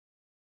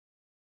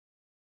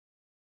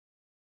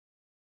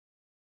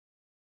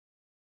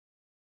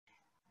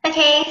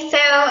Okay, so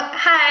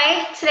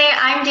hi. Today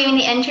I'm doing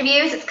the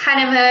interviews. It's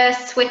kind of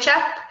a switch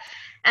up,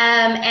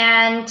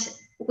 and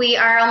we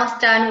are almost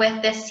done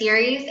with this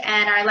series.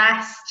 And our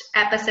last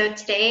episode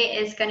today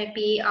is going to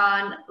be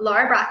on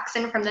Laura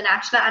Broxson from the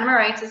National Animal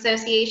Rights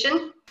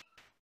Association,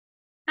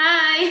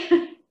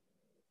 Hi.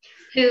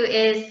 who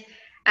is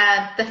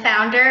the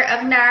founder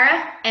of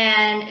NARA,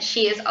 and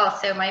she is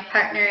also my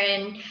partner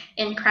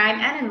in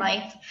crime and in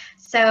life.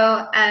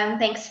 So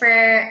thanks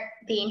for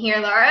being here,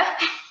 Laura.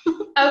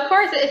 Of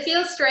course, it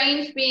feels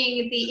strange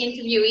being the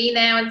interviewee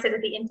now instead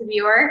of the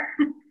interviewer.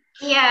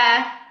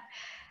 Yeah.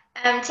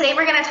 Today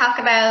we're going to talk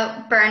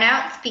about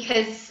burnouts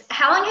because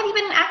how long have you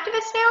been an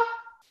activist now?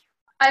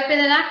 I've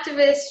been an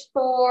activist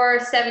for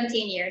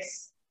 17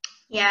 years.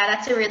 Yeah,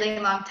 that's a really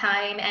long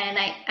time, and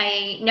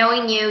I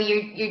knowing you,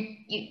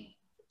 you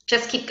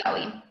just keep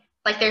going.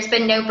 Like there's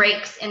been no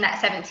breaks in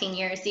that 17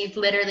 years. You've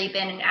literally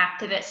been an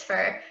activist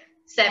for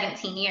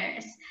 17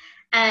 years.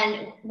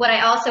 And what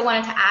I also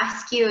wanted to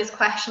ask you is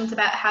questions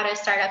about how to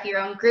start up your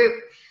own group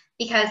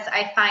because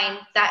I find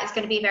that is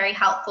going to be very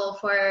helpful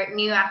for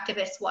new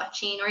activists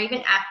watching or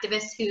even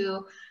activists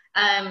who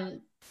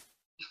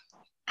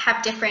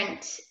have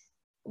different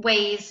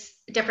ways,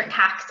 different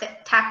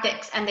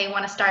tactics, and they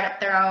want to start up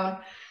their own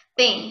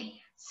thing.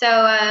 So,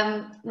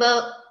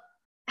 well,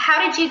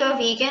 how did you go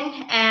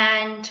vegan,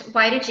 and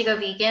why did you go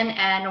vegan,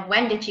 and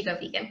when did you go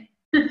vegan?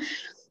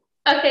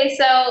 Okay,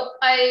 so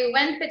I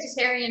went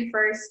vegetarian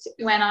first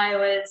when I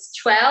was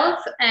 12,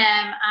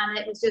 and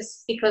it was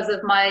just because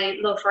of my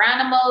love for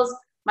animals.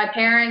 My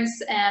parents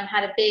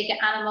had a big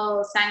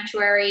animal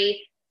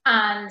sanctuary,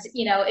 and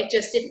it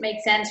just didn't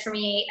make sense for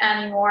me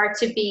anymore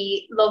to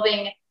be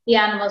loving the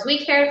animals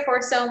we cared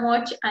for so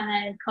much and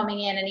then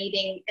coming in and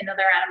eating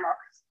another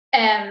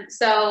animal.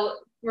 So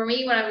for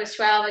me, when I was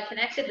 12, I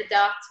connected the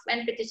dots,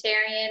 went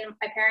vegetarian.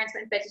 My parents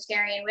went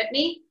vegetarian with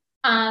me.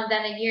 And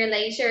then a year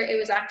later, it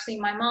was actually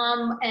my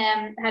mom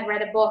had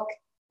read a book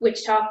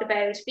which talked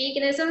about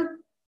veganism.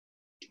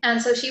 And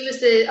so she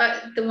was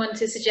the one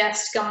to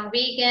suggest going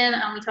vegan,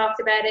 and we talked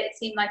about it. It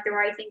seemed like the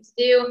right thing to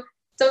do.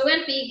 So we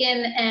went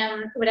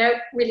vegan without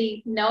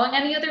really knowing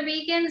any other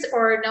vegans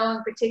or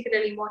knowing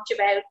particularly much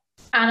about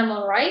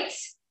animal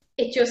rights.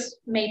 It just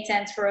made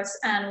sense for us,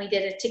 and we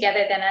did it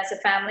together then as a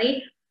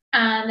family.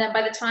 And then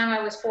by the time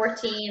I was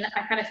 14,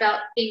 I kind of felt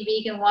being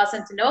vegan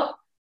wasn't enough,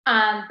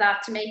 and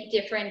that to make a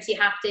difference, you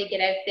have to get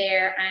out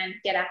there and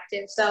get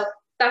active. So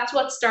that's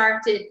what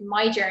started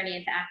my journey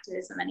into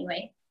activism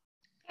anyway.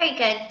 Very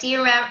good. Do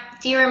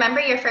you remember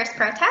your first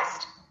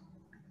protest?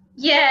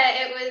 Yeah,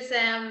 it was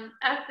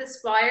at the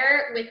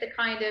Spire with the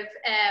kind of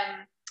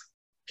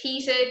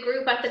PETA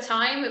group at the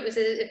time. It was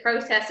a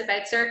protest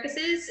about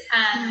circuses,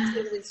 and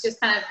it was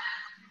just kind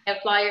of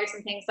flyers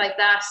and things like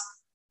that.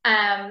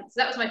 So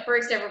that was my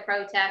first ever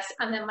protest.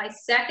 And then my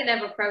second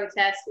ever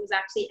protest was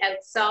actually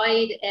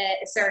outside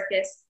a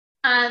circus.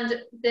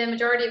 And the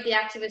majority of the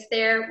activists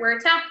there were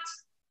attacked.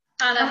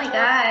 And Oh my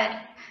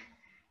God.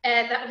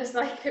 that was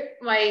like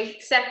my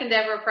second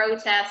ever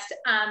protest.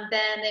 And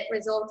then it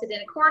resulted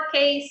in a court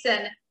case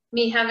and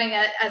me having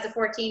as a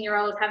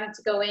 14-year-old having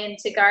to go in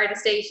to Garda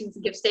stations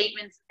and give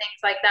statements and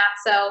things like that.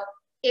 So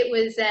it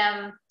was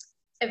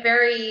a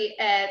very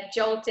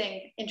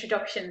jolting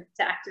introduction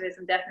to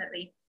activism,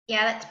 definitely.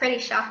 Yeah, that's pretty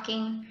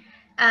shocking.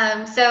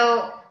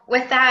 So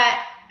with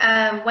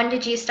that, when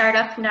did you start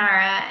up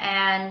NARA,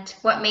 and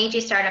what made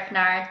you start up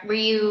NARA? Were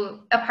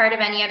you a part of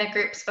any other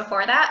groups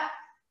before that?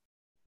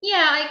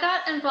 Yeah, I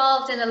got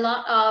involved in a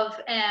lot of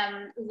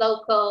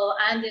local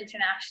and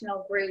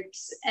international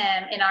groups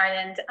in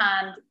Ireland.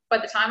 And by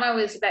the time I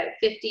was about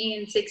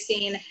 15,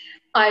 16,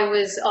 I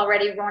was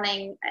already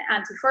running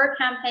anti-fur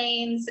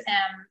campaigns.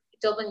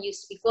 Dublin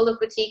used to be full of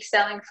boutiques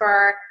selling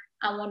fur,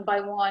 and one by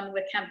one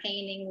with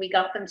campaigning, we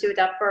got them to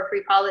adopt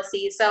fur-free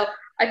policies. So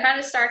I kind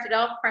of started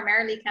off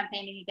primarily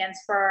campaigning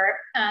against fur,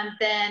 and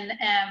then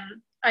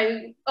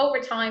I, over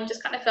time,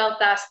 just kind of felt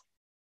that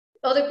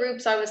other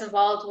groups I was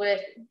involved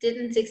with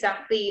didn't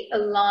exactly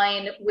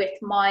align with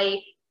my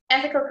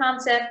ethical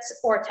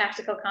concepts or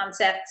tactical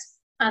concepts.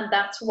 And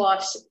that's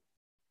what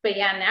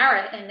began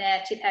NARA in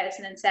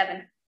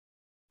 2007.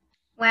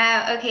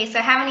 Wow. Okay. So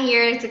how many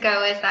years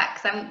ago is that?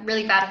 Because I'm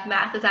really bad with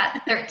math. Is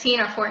that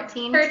 13 or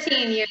 14?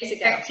 13 years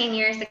ago. 13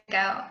 years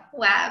ago.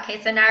 Wow.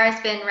 Okay. So NARA's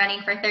been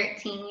running for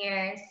 13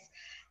 years.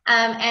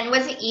 And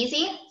was it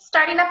easy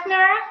starting up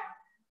NARA?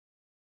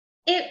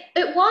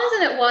 It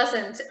was and it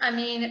wasn't. I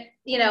mean,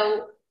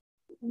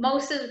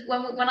 most of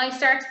when I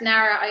started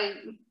NARA, I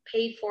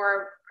paid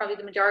for probably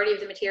the majority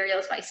of the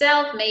materials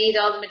myself, made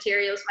all the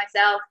materials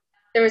myself.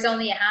 There was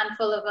only a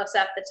handful of us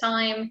at the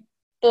time,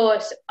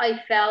 but I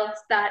felt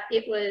that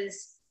it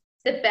was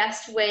the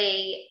best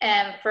way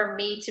for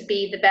me to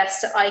be the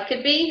best I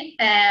could be,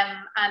 and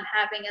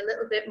having a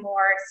little bit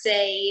more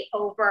say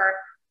over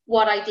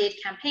what I did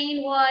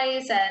campaign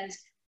wise and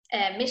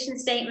mission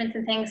statements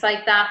and things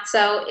like that.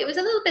 So it was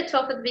a little bit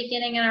tough at the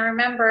beginning. And I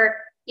remember,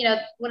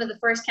 one of the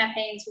first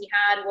campaigns we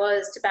had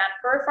was to ban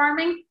fur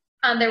farming.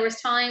 And there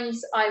was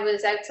times I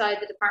was outside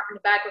the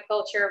Department of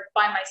Agriculture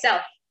by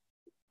myself.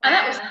 And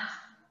that was Wow.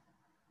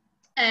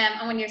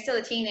 And when you're still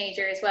a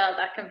teenager as well,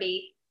 that can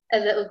be a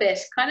little bit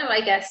kind of,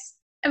 I guess,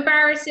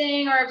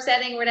 embarrassing or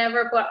upsetting,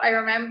 whatever. But I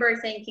remember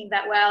thinking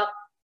that, well,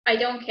 I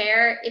don't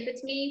care if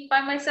it's me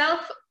by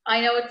myself.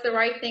 I know it's the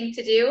right thing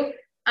to do,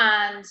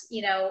 and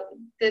you know,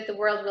 the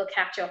world will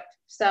catch up.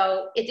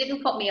 So it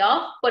didn't put me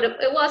off, but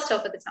it was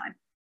tough at the time.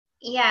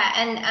 Yeah,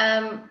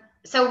 and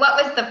so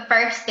what was the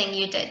first thing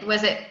you did?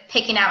 Was it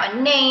picking out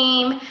a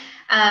name?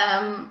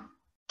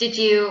 Did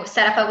you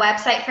set up a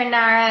website for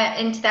NARA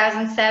in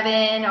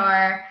 2007,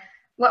 or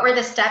what were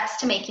the steps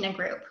to making a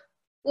group?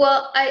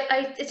 Well,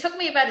 it took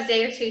me about a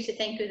day or two to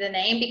think of the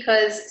name,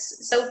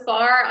 because so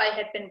far I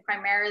had been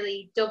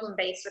primarily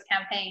Dublin-based with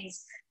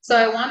campaigns. So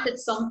I wanted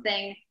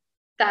something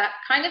that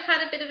kind of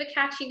had a bit of a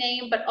catchy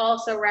name, but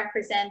also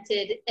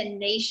represented a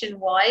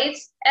nationwide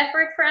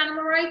effort for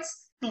animal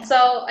rights. Yeah.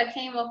 So I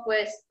came up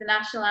with the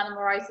National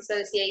Animal Rights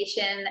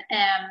Association,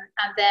 and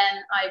then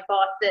I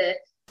bought the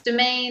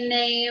domain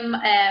name.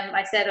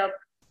 I set up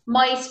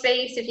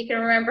MySpace, if you can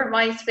remember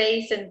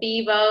MySpace, and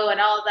Bebo and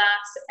all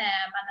that, and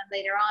then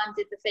later on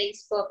did the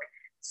Facebook.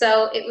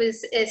 So it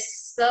was a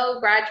slow,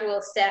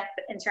 gradual step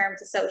in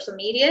terms of social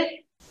media.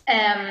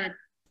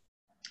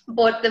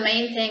 But the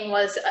main thing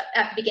was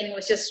at the beginning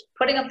was just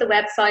putting up the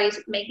website,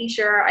 making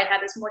sure I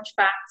had as much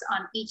facts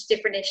on each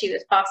different issue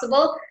as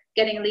possible,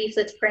 getting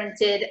leaflets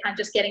printed, and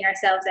just getting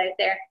ourselves out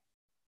there.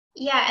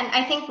 Yeah, and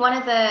I think one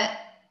of the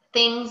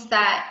things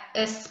that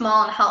is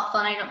small and helpful,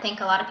 and I don't think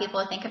a lot of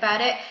people think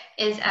about it,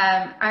 is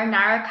our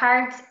NARA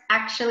cards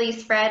actually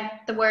spread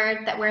the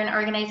word that we're an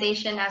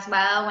organization as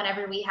well.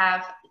 Whenever we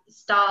have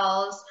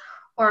stalls,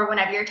 or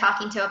whenever you're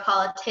talking to a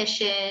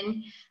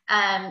politician,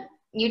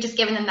 you just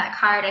giving them that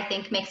card, I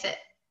think, makes it,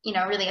 you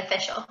know, really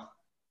official.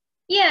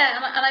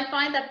 Yeah, and I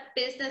find that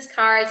business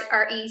cards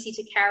are easy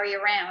to carry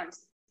around.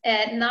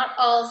 Not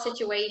all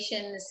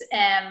situations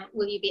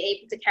will you be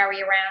able to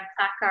carry around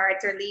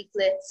placards or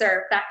leaflets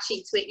or fact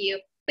sheets with you,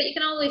 but you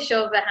can always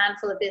shove a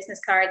handful of business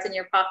cards in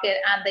your pocket,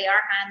 and they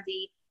are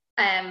handy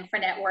for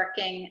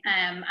networking,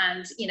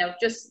 and you know,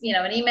 just, you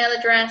know, an email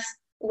address,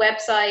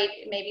 website,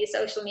 maybe a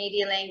social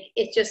media link.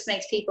 It just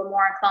makes people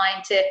more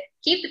inclined to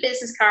keep the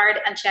business card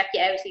and check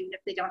you out, even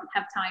if they don't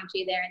have time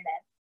to there and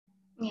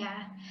then.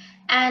 Yeah.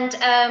 And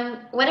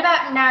what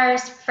about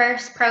NARA's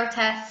first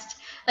protest,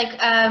 like,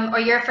 or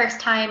your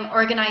first time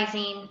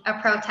organizing a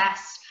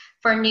protest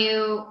for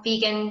new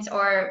vegans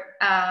or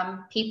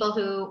people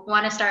who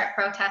want to start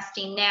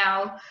protesting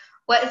now?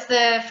 What is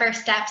the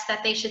first steps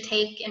that they should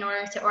take in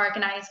order to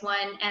organize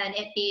one and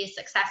it be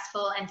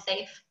successful and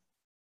safe?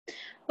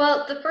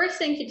 Well, the first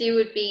thing to do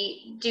would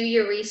be do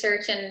your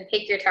research and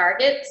pick your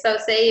target. So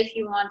say if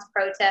you want to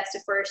protest a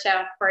fur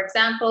shop, for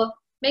example,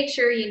 make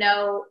sure you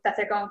know that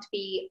they're going to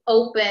be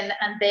open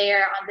and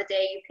there on the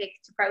day you pick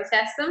to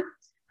protest them.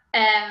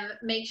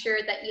 Make sure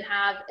that you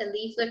have a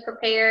leaflet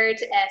prepared,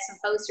 some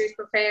posters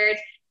prepared.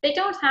 They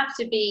don't have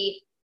to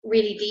be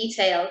really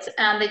detailed,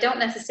 and they don't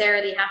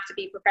necessarily have to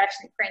be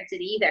professionally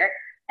printed either.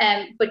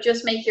 But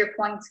just make your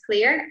points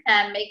clear,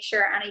 and make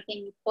sure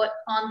anything you put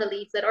on the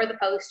leaflet or the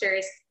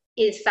posters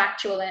is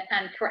factual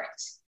and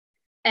correct.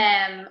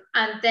 And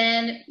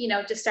then, you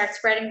know, just start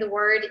spreading the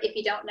word. If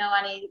you don't know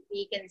any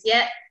vegans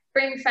yet,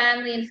 bring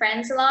family and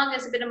friends along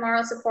as a bit of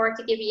moral support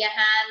to give you a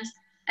hand,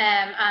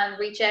 and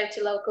reach out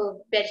to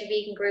local veggie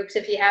vegan groups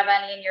if you have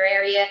any in your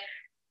area,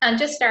 and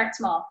just start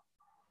small.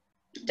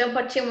 Don't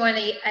put too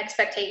many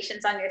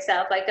expectations on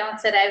yourself. Like, don't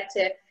set out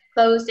to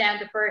close down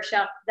the fur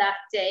shop that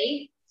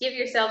day. Give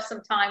yourself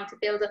some time to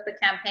build up the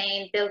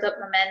campaign, build up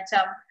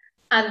momentum,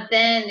 and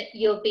then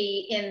you'll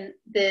be in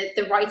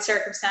the right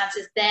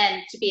circumstances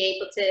then to be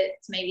able to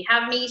maybe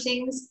have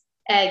meetings,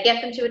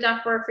 get them to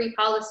adopt fur-free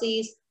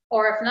policies,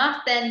 or if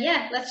not, then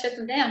yeah, let's shut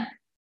them down.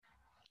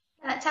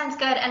 That sounds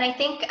good. And I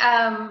think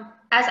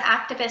as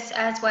activists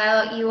as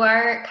well, you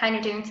are kind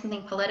of doing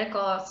something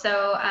political.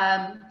 So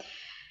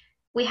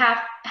we have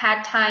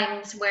had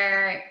times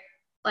where,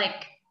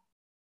 like,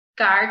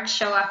 guards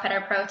show up at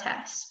our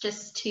protests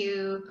just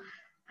to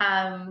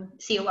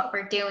see what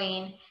we're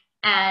doing.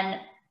 And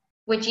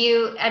would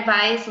you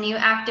advise new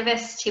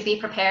activists to be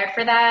prepared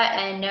for that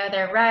and know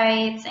their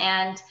rights?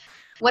 And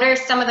what are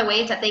some of the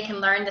ways that they can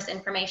learn this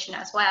information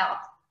as well?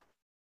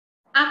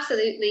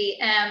 Absolutely.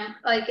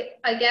 Like,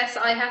 I guess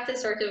I had to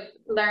sort of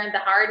learn the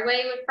hard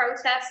way with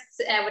protests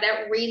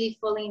without really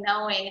fully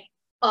knowing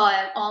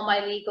all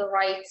my legal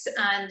rights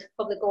and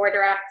public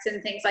order acts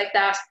and things like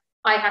that.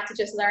 I had to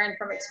just learn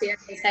from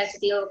experience how to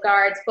deal with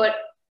guards, but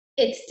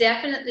it's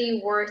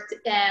definitely worth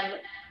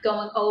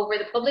going over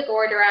the Public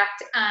Order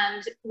Act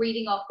and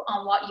reading up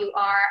on what you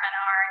are and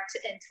aren't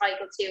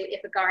entitled to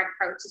if a guard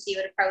approaches you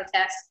at a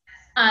protest.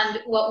 And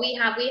what we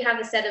have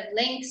a set of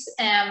links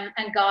and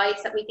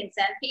guides that we can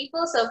send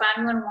people. So if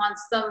anyone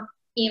wants them,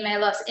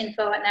 email us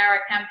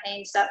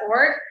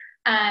info@naracampaigns.org.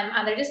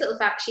 And they're just little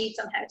fact sheets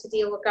on how to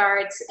deal with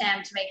guards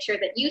to make sure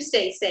that you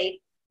stay safe.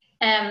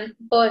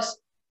 But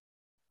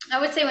I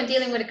would say when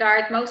dealing with a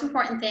guard, the most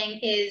important thing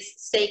is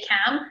stay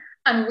calm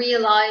and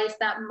realize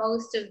that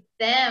most of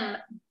them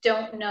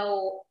don't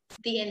know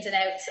the ins and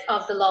outs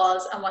of the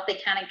laws and what they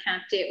can and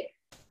can't do.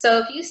 So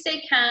if you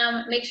stay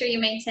calm, make sure you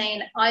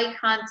maintain eye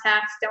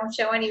contact, don't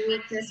show any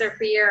weakness or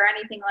fear or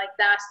anything like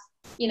that.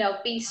 You know,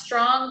 be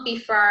strong, be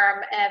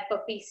firm,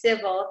 but be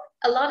civil.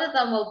 A lot of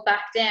them will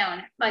back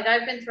down. Like,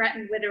 I've been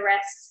threatened with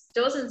arrest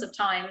dozens of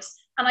times,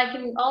 and I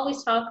can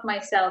always talk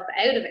myself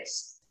out of it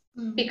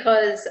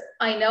because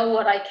I know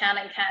what I can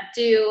and can't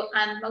do,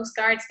 and most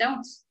guards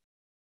don't.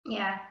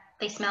 Yeah,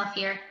 they smell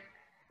fear.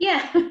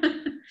 Yeah,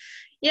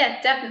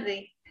 yeah,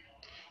 definitely.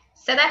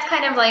 So that's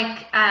kind of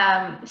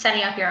like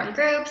setting up your own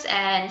groups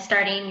and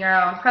starting your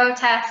own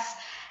protests.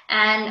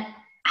 And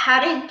how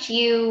did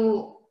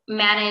you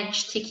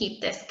manage to keep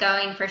this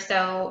going for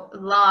so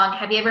long?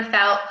 Have you ever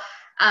felt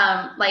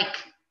like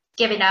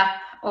giving up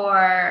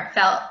or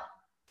felt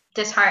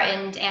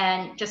disheartened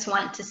and just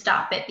want to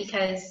stop it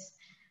because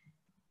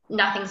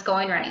nothing's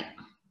going right?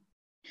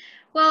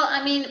 Well,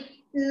 I mean,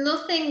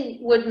 nothing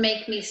would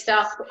make me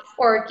stop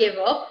or give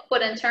up,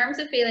 but in terms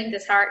of feeling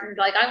disheartened,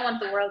 like, I want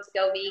the world to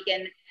go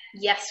vegan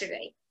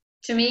yesterday.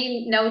 To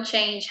me, no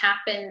change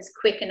happens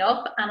quick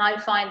enough, and I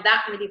find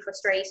that really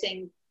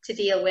frustrating to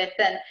deal with.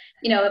 And,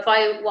 you know, if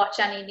I watch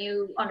any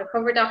new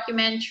undercover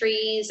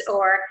documentaries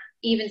or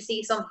even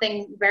see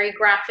something very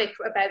graphic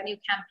about new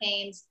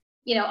campaigns,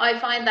 you know, I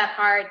find that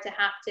hard to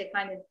have to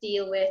kind of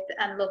deal with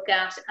and look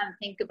at and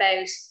think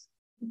about.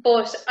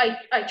 But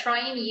I try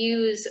and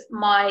use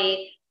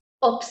my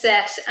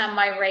upset and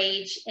my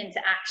rage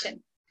into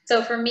action.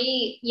 So for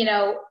me, you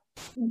know,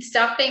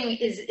 stopping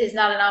is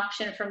not an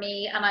option for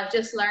me, and I've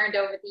just learned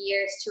over the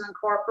years to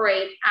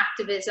incorporate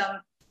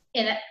activism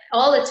in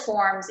all its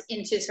forms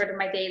into sort of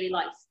my daily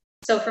life.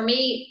 So for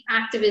me,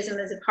 activism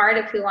is a part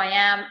of who I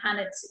am, and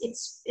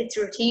it's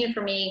routine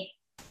for me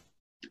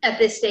at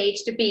this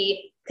stage to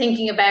be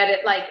thinking about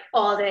it like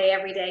all day,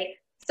 every day.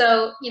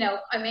 So, you know,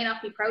 I may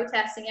not be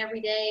protesting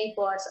every day,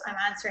 but I'm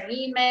answering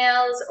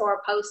emails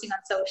or posting on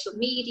social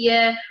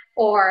media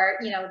or,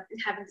 you know,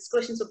 having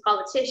discussions with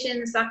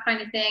politicians, that kind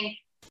of thing.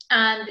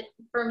 And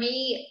for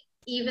me,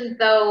 even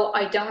though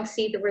I don't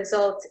see the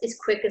results as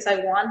quick as I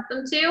want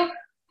them to,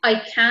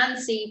 I can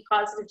see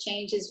positive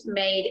changes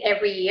made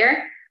every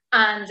year.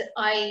 And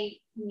I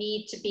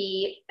need to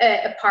be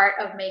a part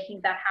of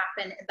making that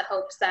happen in the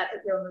hopes that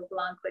it will move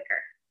along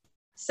quicker.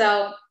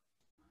 So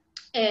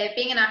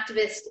being an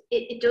activist,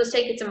 it does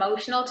take its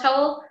emotional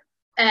toll.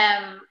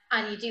 And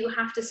you do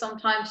have to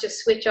sometimes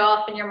just switch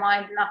off in your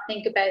mind and not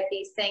think about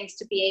these things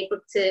to be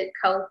able to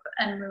cope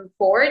and move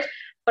forward.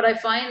 But I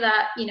find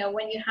that, you know,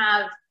 when you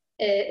have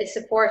a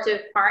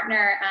supportive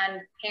partner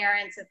and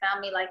parents and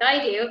family like I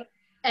do,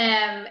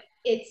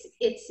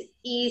 it's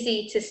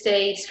easy to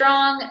stay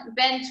strong,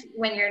 vent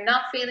when you're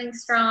not feeling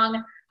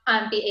strong,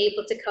 and be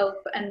able to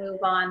cope and move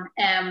on.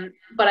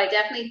 But I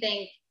definitely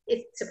think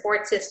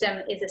support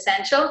system is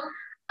essential.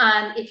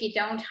 And if you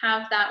don't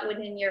have that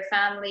within your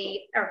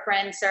family or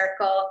friend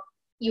circle,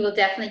 you will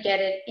definitely get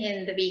it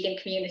in the vegan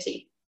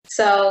community.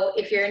 So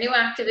if you're a new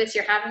activist,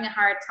 you're having a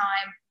hard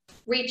time,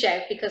 reach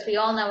out, because we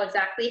all know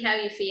exactly how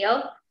you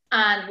feel,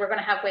 and we're going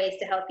to have ways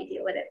to help you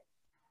deal with it.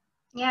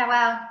 Yeah,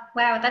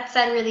 wow, that's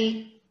said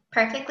really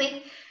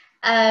perfectly.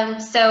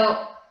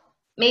 So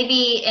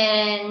maybe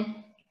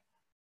in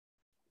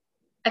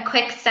a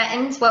quick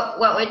sentence, what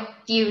would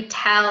you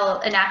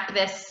tell an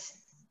activist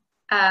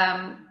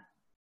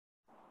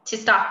to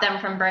stop them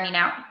from burning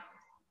out?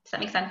 Does that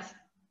make sense?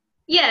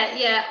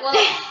 Yeah.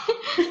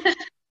 Well,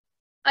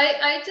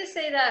 I just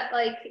say that,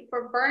 like,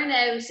 for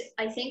burnout,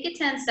 I think it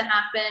tends to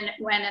happen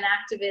when an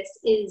activist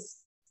is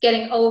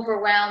getting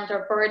overwhelmed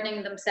or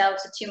burdening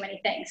themselves with too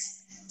many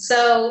things.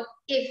 So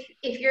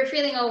if you're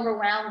feeling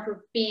overwhelmed with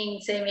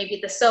being, say, maybe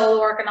the sole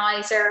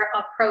organizer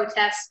of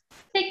protests,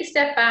 take a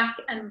step back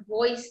and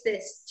voice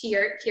this to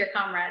your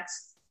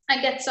comrades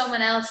and get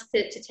someone else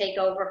to take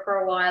over for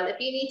a while. If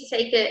you need to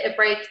take a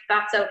break,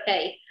 that's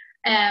okay.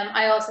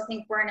 I also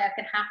think burnout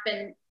can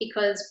happen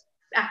because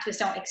activists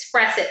don't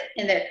express it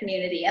in their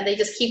community, and they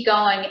just keep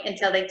going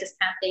until they just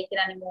can't take it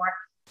anymore.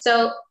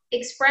 So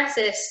express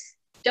it.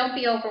 Don't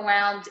be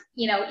overwhelmed.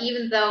 You know,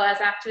 even though as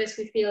activists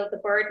we feel the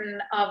burden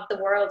of the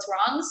world's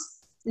wrongs,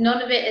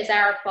 none of it is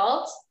our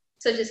fault.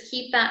 So just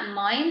keep that in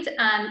mind.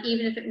 And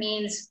even if it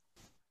means,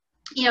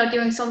 you know,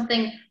 doing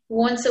something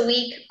once a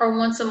week or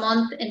once a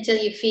month until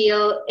you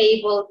feel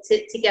able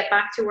to get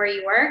back to where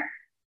you were,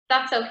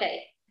 that's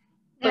okay.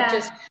 But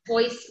just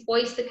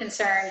voice the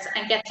concerns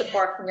and get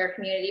support from your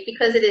community,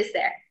 because it is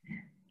there.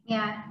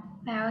 Yeah.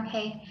 Oh,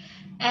 okay.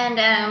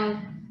 And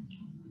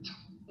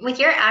with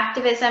your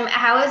activism,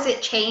 how has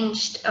it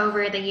changed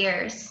over the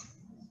years?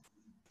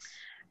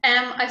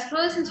 I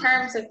suppose in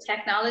terms of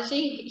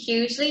technology,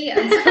 hugely.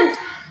 And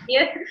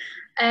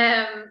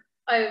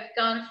I've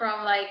gone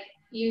from like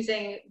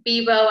using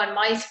Bebo and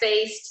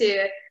MySpace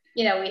to,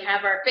 you know, we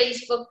have our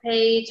Facebook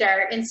page,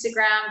 our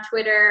Instagram,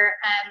 Twitter,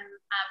 and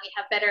we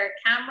have better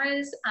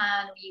cameras,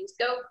 and we use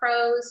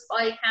GoPros,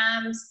 spy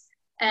cams.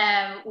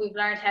 We've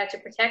learned how to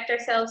protect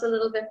ourselves a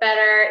little bit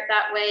better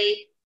that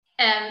way.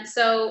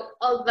 So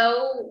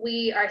although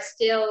we are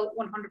still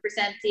 100%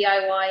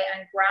 DIY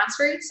and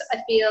grassroots,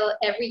 I feel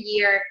every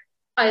year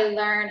I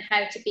learn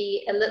how to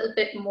be a little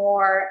bit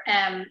more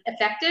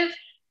effective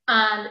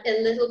and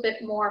a little bit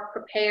more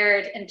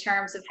prepared in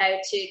terms of how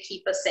to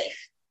keep us safe.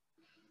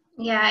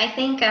 Yeah, I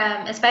think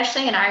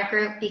especially in our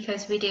group,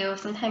 because we do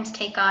sometimes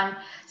take on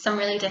some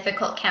really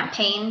difficult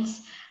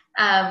campaigns,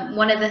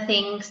 one of the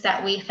things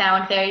that we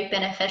found very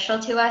beneficial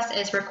to us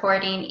is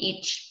recording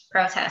each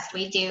protest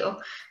we do,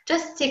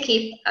 just to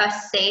keep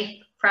us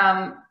safe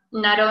from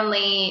not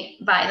only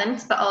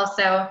violence, but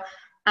also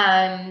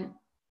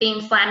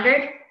being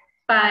slandered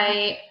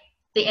by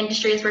the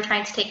industries we're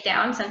trying to take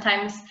down.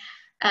 Sometimes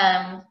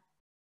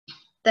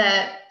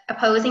the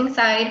opposing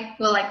side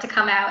will like to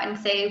come out and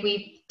say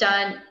we've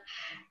done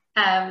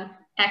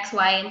X,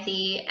 Y, and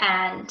Z,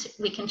 and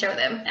we can show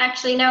them.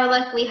 Actually, no,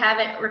 look, we have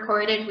it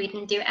recorded. We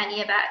didn't do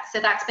any of that. So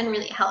that's been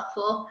really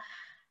helpful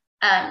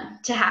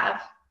to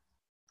have.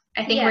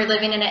 I think we're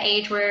living in an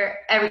age where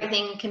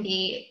everything can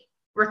be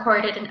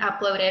recorded and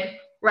uploaded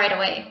right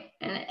away.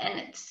 And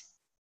it's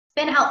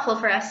been helpful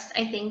for us,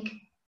 I think.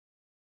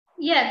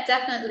 Yeah,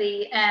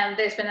 definitely.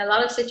 There's been a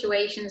lot of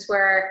situations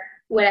where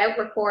without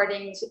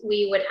recordings,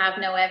 we would have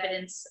no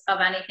evidence of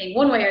anything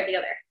one way or the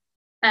other.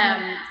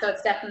 So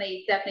it's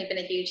definitely been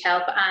a huge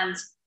help. And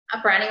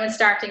for anyone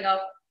starting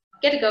up,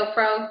 get a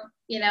GoPro,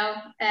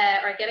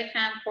 or get a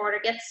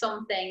camcorder, get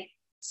something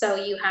so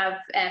you have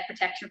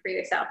protection for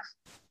yourself.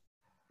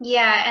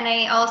 Yeah, and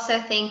I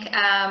also think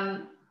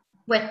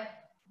with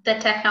the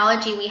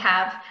technology we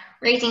have,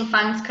 raising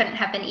funds couldn't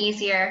have been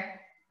easier,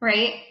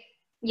 right?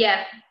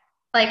 Yeah.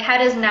 Like, how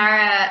does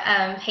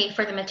NARA pay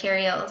for the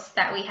materials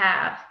that we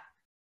have?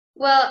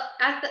 Well,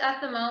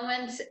 at the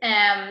moment,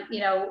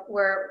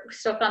 we're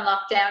stuck on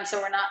lockdown, so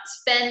we're not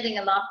spending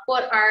a lot,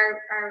 but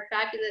our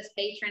fabulous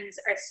patrons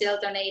are still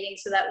donating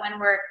so that when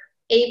we're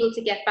able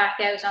to get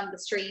back out on the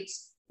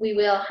streets, we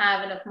will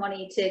have enough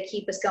money to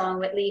keep us going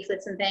with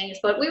leaflets and things,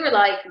 but we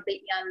rely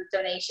completely on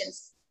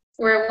donations.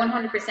 We're a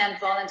 100%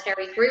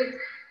 voluntary group.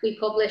 We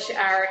publish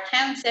our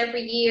accounts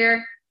every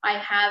year. I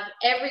have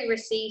every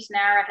receipt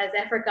NARA has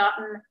ever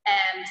gotten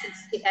since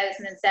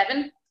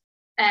 2007.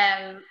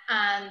 And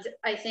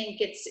I think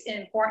it's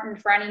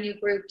important for any new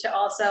group to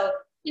also,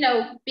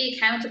 be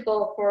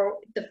accountable for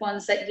the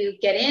funds that you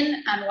get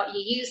in and what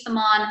you use them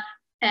on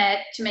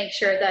to make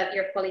sure that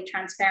you're fully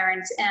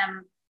transparent.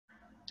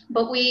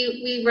 But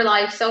we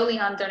rely solely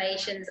on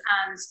donations,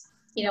 and,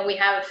 we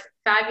have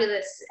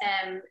fabulous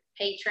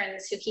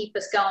patrons who keep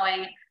us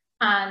going.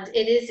 And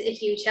it is a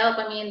huge help.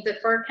 I mean, the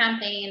fur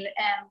campaign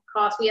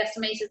cost, we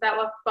estimated that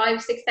was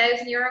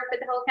 €5,000-6,000 for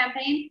the whole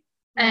campaign.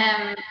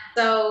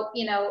 So,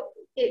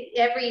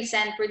 every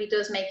cent really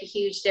does make a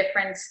huge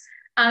difference.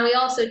 And we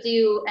also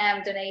do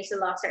donate a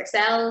lot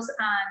ourselves,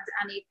 and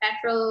any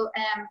petrol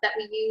that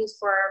we use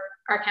for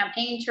our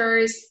campaign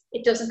tours,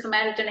 it doesn't come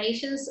out of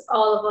donations.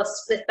 All of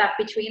us split that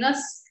between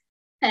us.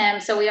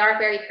 So we are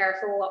very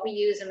careful what we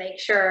use and make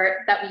sure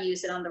that we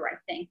use it on the right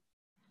thing.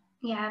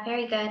 Yeah,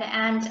 very good.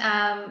 And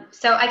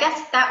so I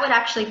guess that would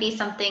actually be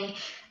something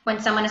when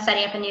someone is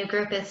setting up a new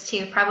group, is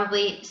to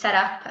probably set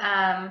up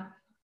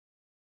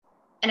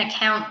an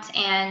account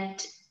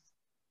and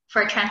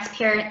for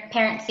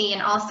transparency,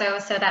 and also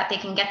so that they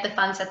can get the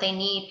funds that they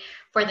need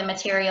for the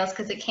materials,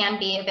 because it can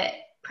be a bit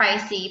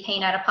pricey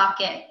paying out of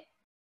pocket.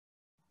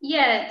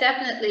 Yeah,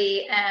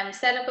 definitely.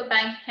 Set up a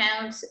bank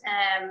account.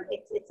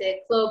 It's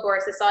a club or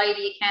a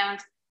society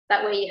account.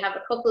 That way you have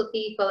a couple of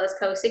people as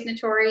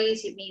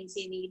co-signatories. It means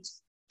you need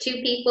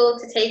 2 people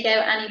to take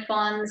out any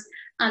funds.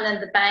 And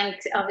then the bank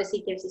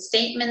obviously gives you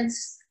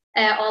statements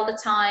all the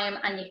time,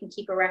 and you can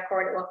keep a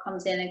record of what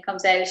comes in and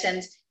comes out.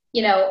 And,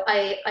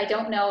 I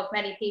don't know if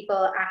many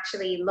people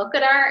actually look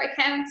at our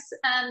accounts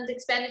and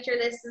expenditure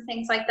lists and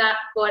things like that,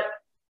 but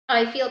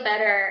I feel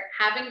better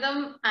having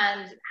them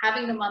and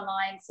having them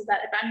online so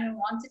that if anyone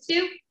wanted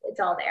to, it's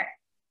all there.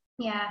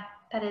 Yeah,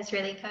 that is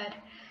really good.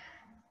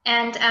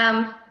 And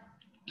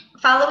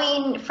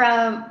following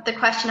from the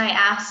question I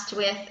asked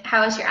with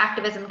how has your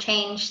activism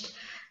changed,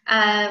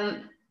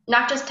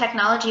 not just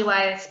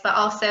technology-wise, but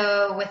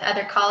also with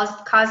other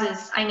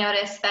causes, I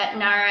noticed that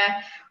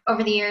NARA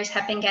over the years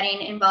have been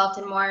getting involved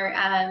in more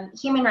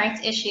human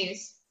rights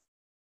issues.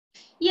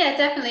 Yeah,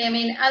 definitely. I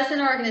mean, as an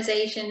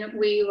organization,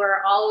 we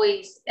were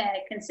always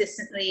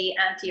consistently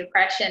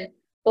anti-oppression,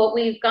 but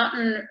we've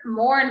gotten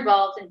more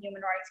involved in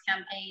human rights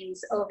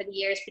campaigns over the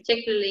years,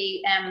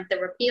 particularly the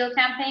repeal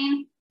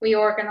campaign. We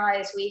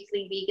organize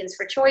weekly Vegans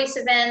for Choice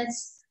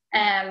events,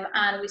 and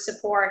we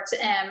support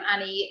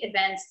any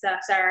events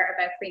that are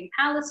about freeing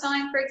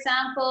Palestine, for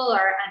example,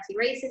 or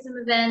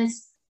anti-racism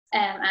events,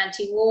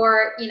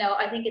 anti-war.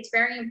 I think it's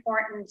very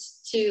important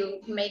to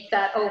make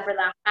that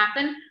overlap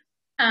happen.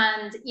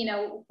 And,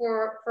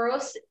 for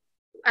us,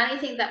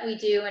 anything that we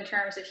do in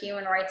terms of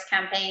human rights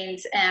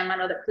campaigns and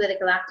other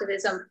political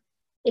activism,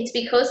 it's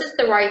because it's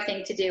the right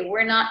thing to do.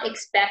 We're not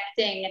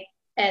expecting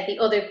the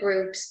other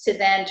groups to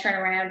then turn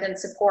around and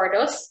support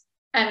us.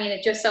 I mean,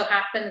 it just so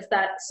happens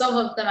that some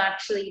of them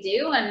actually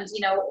do. And,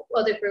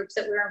 other groups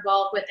that we're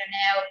involved with are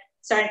now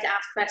starting to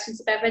ask questions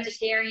about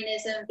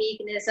vegetarianism,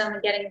 veganism,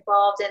 and getting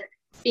involved in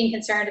being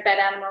concerned about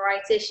animal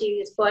rights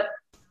issues. But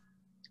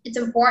it's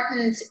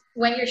important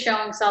when you're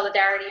showing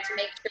solidarity to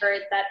make sure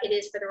that it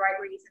is for the right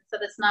reason. So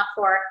that's not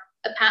for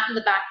a pat on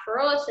the back for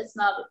us. It's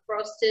not for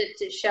us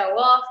to show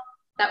off,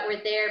 that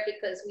we're there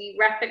because we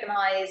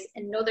recognize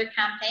another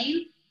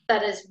campaign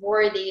that is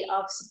worthy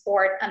of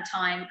support and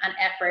time and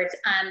effort.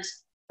 And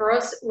for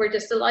us, we're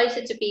just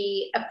delighted to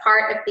be a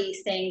part of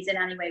these things in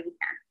any way we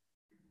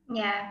can.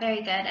 Yeah, very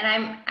good. And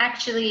I'm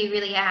actually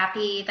really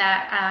happy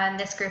that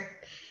this group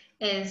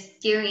is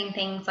doing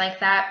things like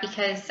that,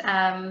 because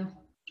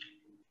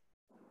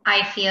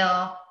I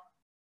feel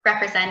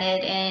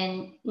represented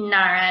in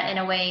NARA in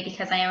a way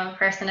because I am a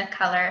person of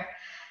color.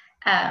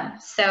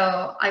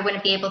 So I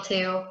wouldn't be able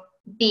to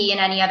be in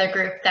any other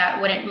group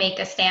that wouldn't make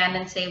a stand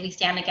and say we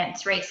stand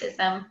against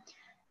racism.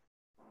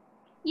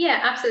 Yeah,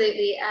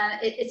 absolutely. And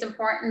it's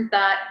important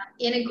that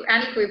in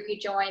any group you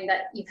join,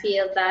 that you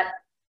feel that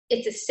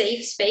it's a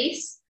safe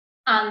space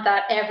and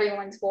that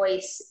everyone's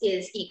voice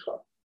is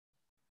equal.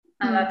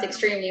 And that's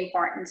extremely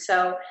important.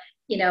 So,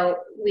 you know,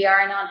 we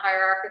are a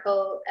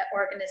non-hierarchical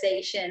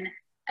organization.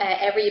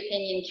 Every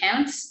opinion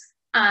counts,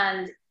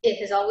 and it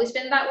has always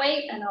been that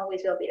way and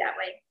always will be that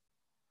way.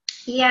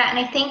 Yeah, and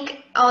I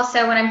think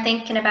also when I'm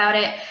thinking about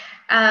it,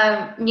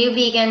 new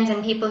vegans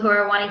and people who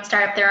are wanting to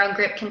start up their own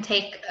group can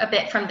take a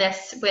bit from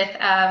this with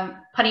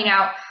putting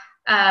out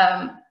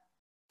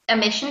a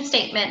mission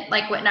statement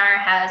like what NARA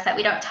has, that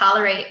we don't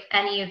tolerate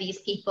any of these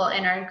people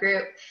in our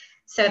group,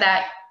 so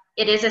that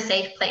it is a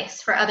safe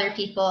place for other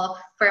people,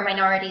 for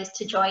minorities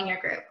to join your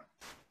group.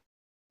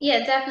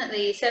 Yeah,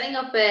 definitely. Setting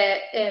up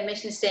a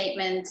mission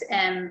statement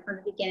from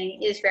the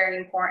beginning is very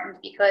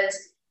important, because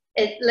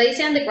it lays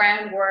down the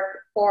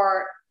groundwork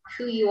for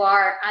who you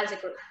are as a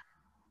group.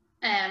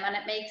 And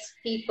it makes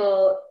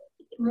people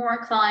more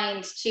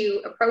inclined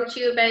to approach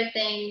you about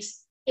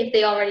things if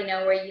they already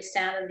know where you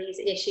stand on these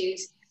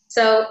issues.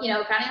 So, you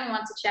know, if anyone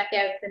wants to check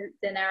out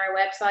the NARA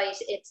website,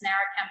 it's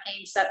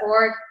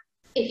naracampaigns.org.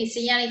 If you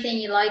see anything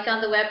you like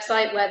on the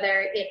website,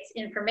 whether it's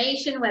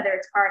information, whether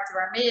it's parts of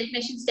our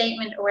mission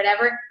statement or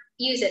whatever,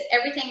 use it.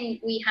 Everything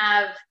we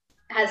have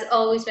has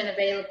always been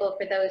available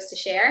for those to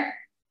share.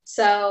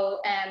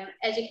 So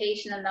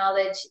education and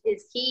knowledge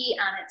is key,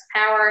 and it's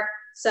power.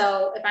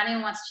 So if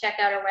anyone wants to check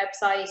out our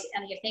website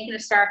and you're thinking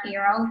of starting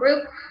your own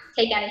group,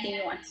 take anything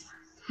you want.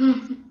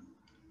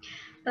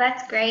 Well,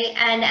 that's great.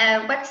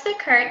 And what's the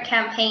current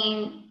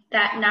campaign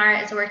that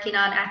NARA is working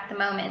on at the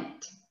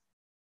moment?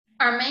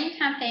 Our main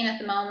campaign at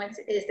the moment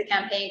is the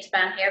campaign to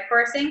ban hair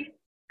coursing.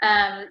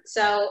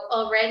 So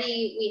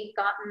already we've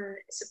gotten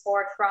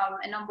support from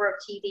a number of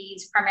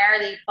TDs,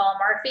 primarily Paul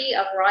Murphy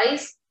of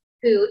RISE,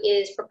 who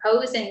is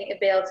proposing a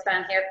bill to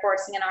ban hair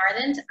coursing in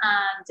Ireland,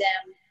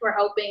 and we're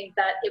hoping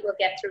that it will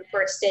get through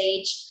first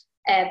stage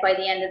by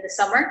the end of the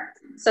summer.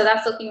 So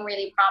that's looking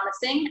really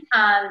promising.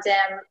 And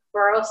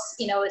for us,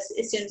 you know, as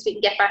soon as we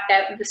can get back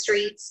out in the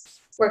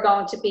streets, we're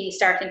going to be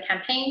starting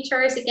campaign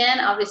tours again.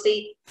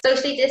 Obviously,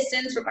 socially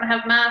distanced, we're going to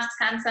have masks,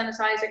 hand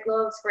sanitizer,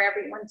 gloves for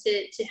everyone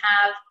to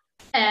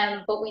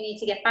have. But we need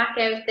to get back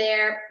out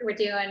there. We're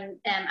doing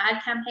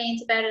ad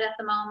campaigns about it at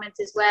the moment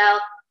as well.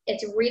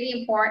 It's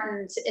really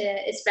important,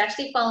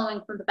 especially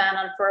following from the ban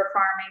on fur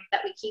farming,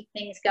 that we keep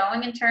things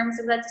going in terms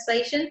of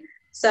legislation.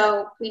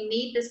 So we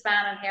need this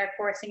ban on hair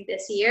coursing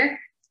this year.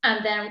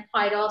 And then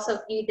I'd also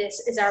view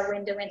this as our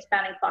window into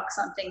banning fox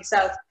hunting.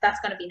 So that's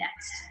going to be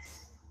next.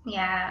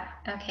 Yeah,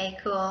 okay,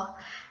 cool.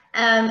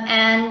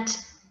 And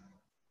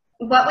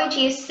what would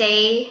you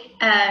say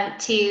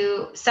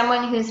to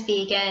someone who's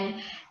vegan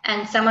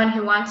and someone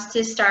who wants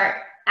to start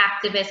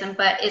activism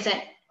but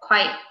isn't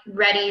quite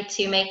ready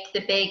to make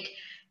the big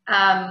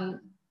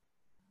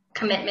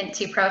commitment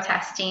to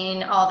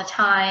protesting all the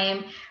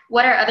time?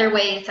 What are other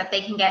ways that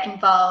they can get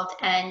involved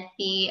and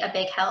be a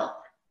big help?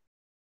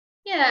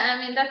 Yeah,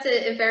 I mean, that's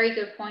a very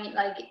good point.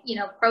 Like, you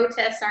know,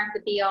 protests aren't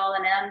the be all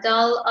and end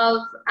all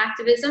of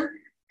activism.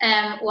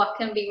 What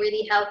can be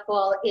really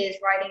helpful is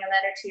writing a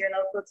letter to your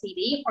local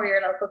TD or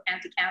your local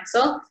county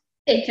council.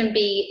 It can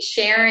be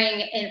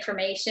sharing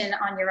information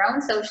on your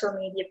own social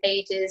media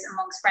pages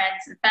amongst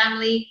friends and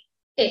family.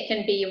 It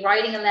can be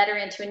writing a letter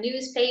into a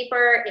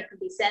newspaper. It can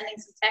be sending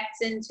some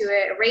texts into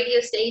a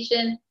radio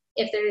station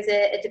if there's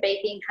a debate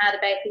being had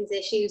about these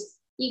issues.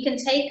 You can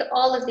take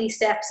all of these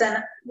steps,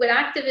 and with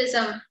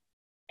activism,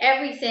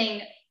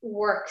 everything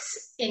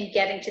works in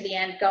getting to the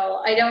end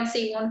goal. I don't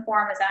see one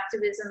form as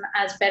activism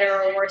as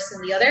better or worse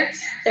than the other.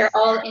 They're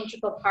all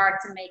integral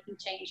parts in making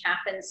change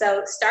happen.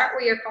 So start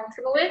where you're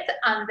comfortable with,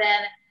 and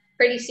then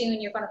pretty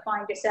soon you're going to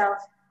find yourself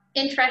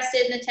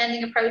interested in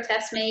attending a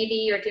protest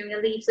maybe, or doing a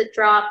leaflet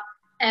drop.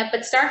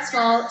 But start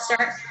small,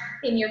 start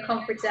in your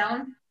comfort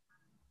zone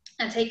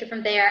and take it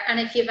from there. And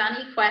if you have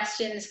any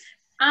questions,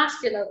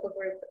 ask your local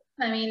group.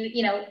 I mean,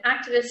 you know,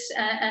 activists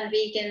and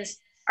vegans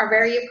are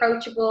very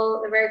approachable,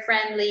 they're very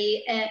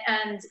friendly,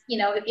 and you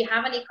know, if you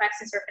have any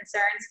questions or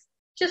concerns,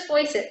 just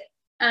voice it.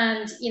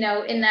 And you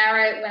know, in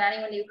NARA, when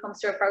anyone new comes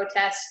to a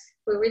protest,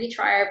 we really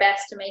try our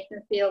best to make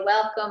them feel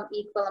welcome,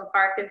 equal, and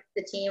part of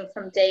the team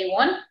from day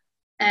one,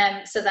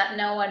 so that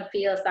no one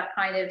feels that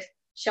kind of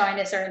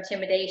shyness or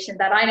intimidation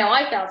that I know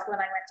I felt when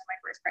I went to my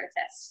workers'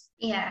 protest.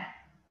 Yeah.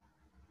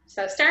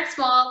 So start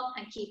small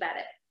and keep at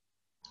it.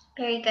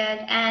 Very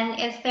good. And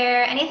is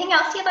there anything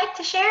else you'd like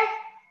to share?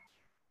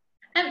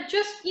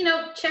 Just,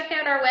 check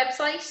out our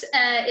website.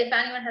 If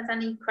anyone has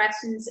any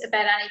questions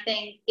about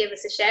anything, give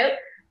us a shout.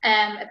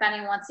 If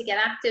anyone wants to get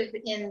active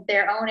in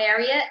their own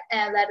area,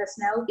 let us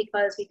know,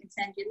 because we can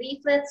send you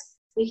leaflets,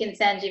 we can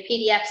send you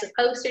PDFs of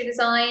poster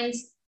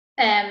designs.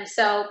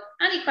 So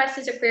any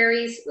questions or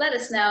queries, let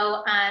us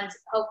know, and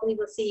hopefully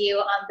we'll see you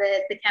on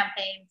the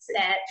campaign's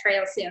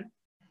trail soon.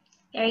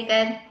 Very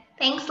good.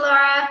 Thanks,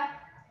 Laura.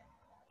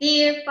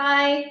 See you.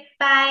 Bye.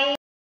 Bye.